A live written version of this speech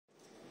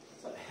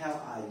how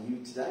are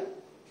you today?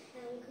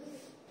 I'm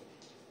good.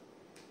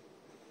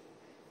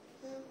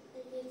 How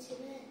are you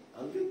today?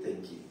 I'm good,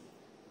 thank you.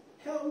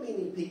 How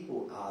many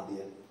people are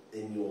there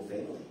in your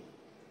family?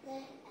 There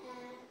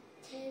are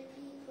 10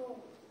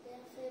 people in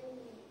their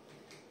family.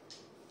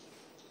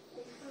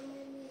 And how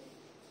many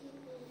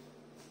people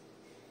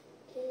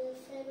in your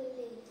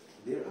family?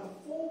 There are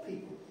 4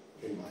 people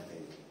in my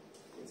family.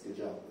 That's a good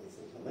job.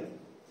 Excellent, Tommy.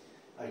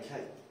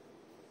 Okay,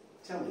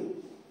 tell me,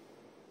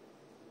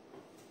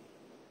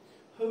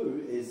 who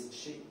is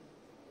she?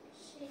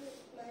 She is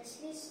my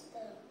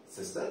sister.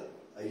 Sister?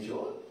 Are you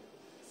sure?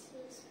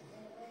 Sister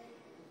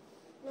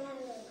and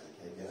mother.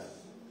 Okay, good.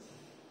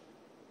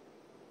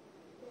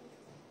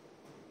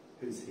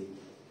 Who's he?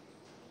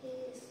 He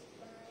is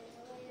my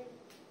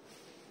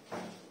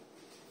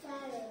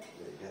father.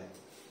 Very good.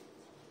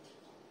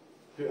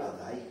 Who are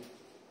they?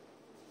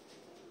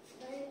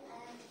 They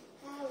are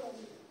Aaron.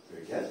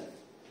 Very good.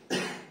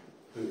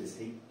 Who is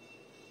he?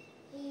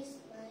 He is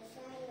my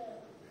father.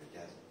 Very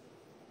good.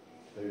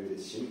 Who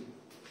is she?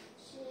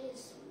 She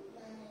is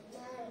my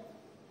mother.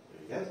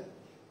 Very good.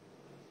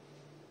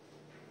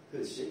 Who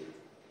is she?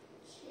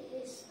 She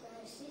is my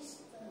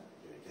sister.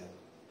 Very good.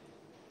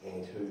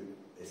 And who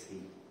is he?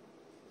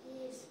 He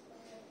is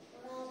my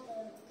brother.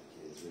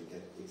 Okay, that's very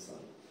good.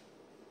 Excellent.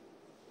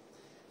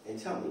 And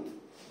tell me,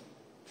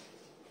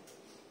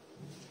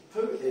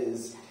 who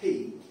is he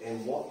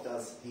and what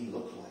does he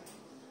look like?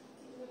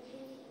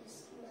 He is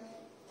my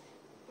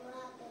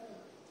brother.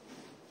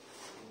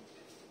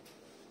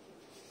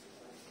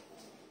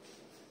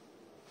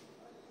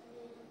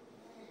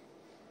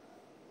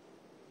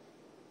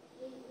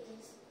 He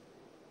is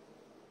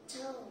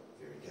tall.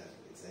 Very good,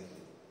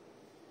 exactly.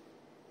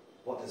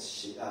 What does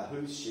she?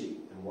 Who's she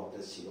and what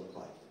does she look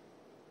like?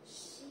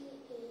 She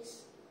is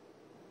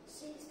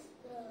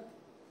sister.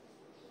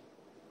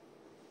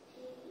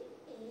 He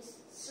is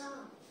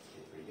short.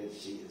 Okay, very good.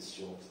 She is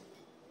short.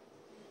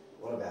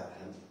 What about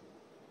him?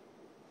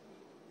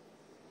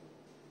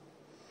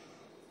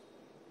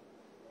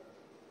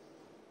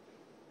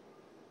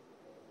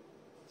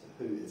 So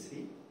who is he?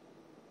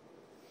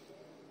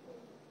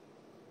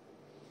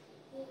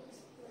 He is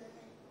my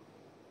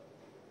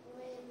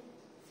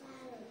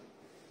grandfather.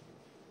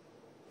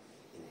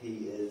 And he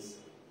is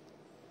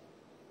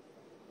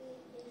He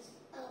is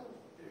old.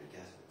 very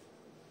good.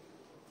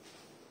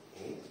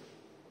 And He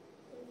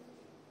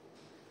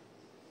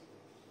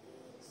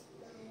is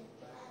my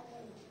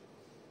brother.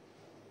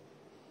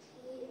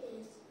 He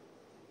is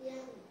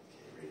young.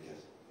 okay, very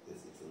good.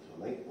 That's excellent for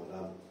me. Well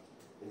done.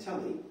 And tell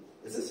me,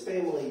 is this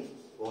family,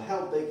 or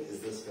how big is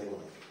this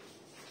family?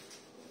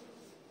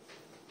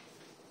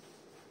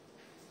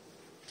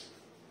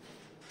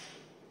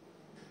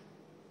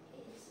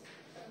 It's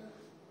a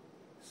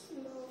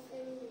small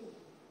family.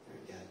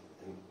 Very good.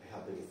 And how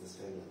big is this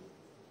family?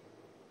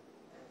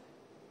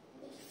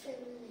 Big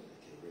family.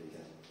 Okay, really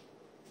good.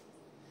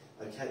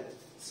 Okay,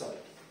 so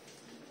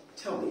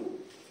tell me,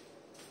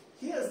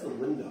 here's the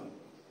window.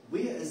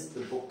 Where is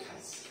the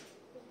bookcase?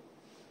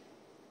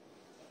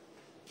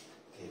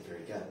 Okay,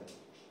 very good.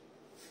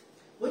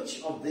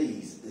 Which of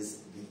these is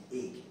the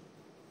egg?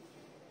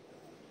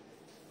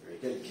 Very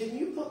good. Can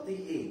you put the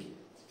egg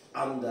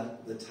under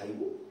the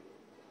table?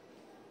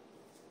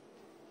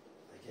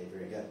 Okay,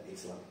 very good.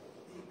 Excellent.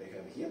 I'll put the egg back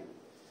over here.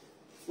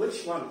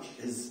 Which one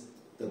is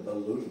the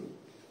balloon?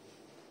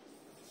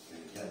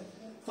 Very good.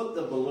 Put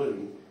the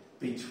balloon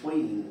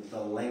between the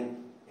lamp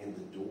and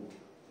the door.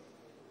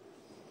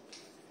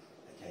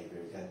 Okay,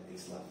 very good.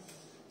 Excellent.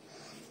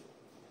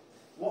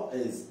 What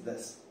is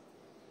this?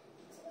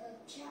 It's a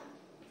chalk.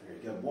 Very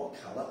good. What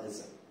colour is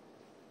it?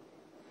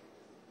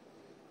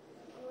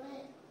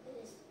 Red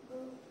is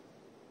blue.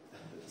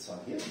 This one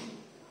here.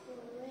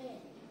 Red.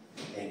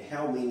 And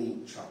how many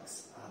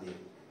trucks are there?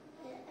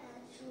 There are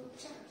 2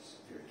 chalks.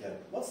 Very good.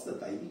 What's the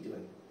baby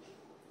doing?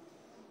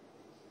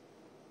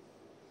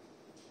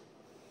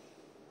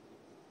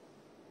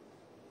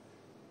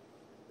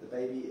 The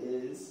baby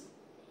is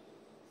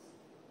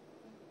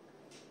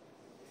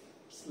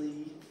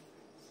sleeping.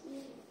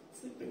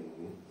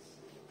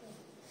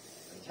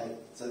 Okay,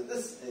 so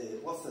this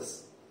is, what's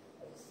this?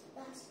 It's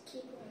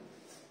basketball.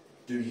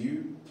 Do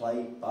you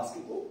play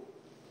basketball?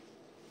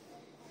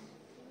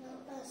 No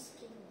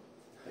basketball.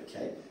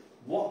 Okay.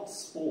 What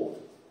sport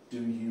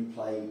do you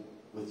play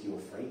with your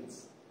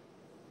friends?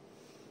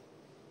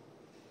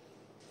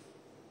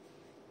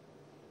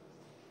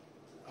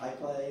 I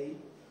play.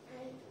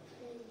 I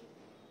play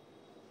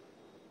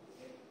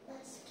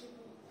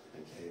basketball.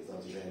 Okay, it's not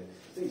too bad.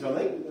 Thanks,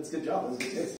 Tommy. That's a good job. That's a good test.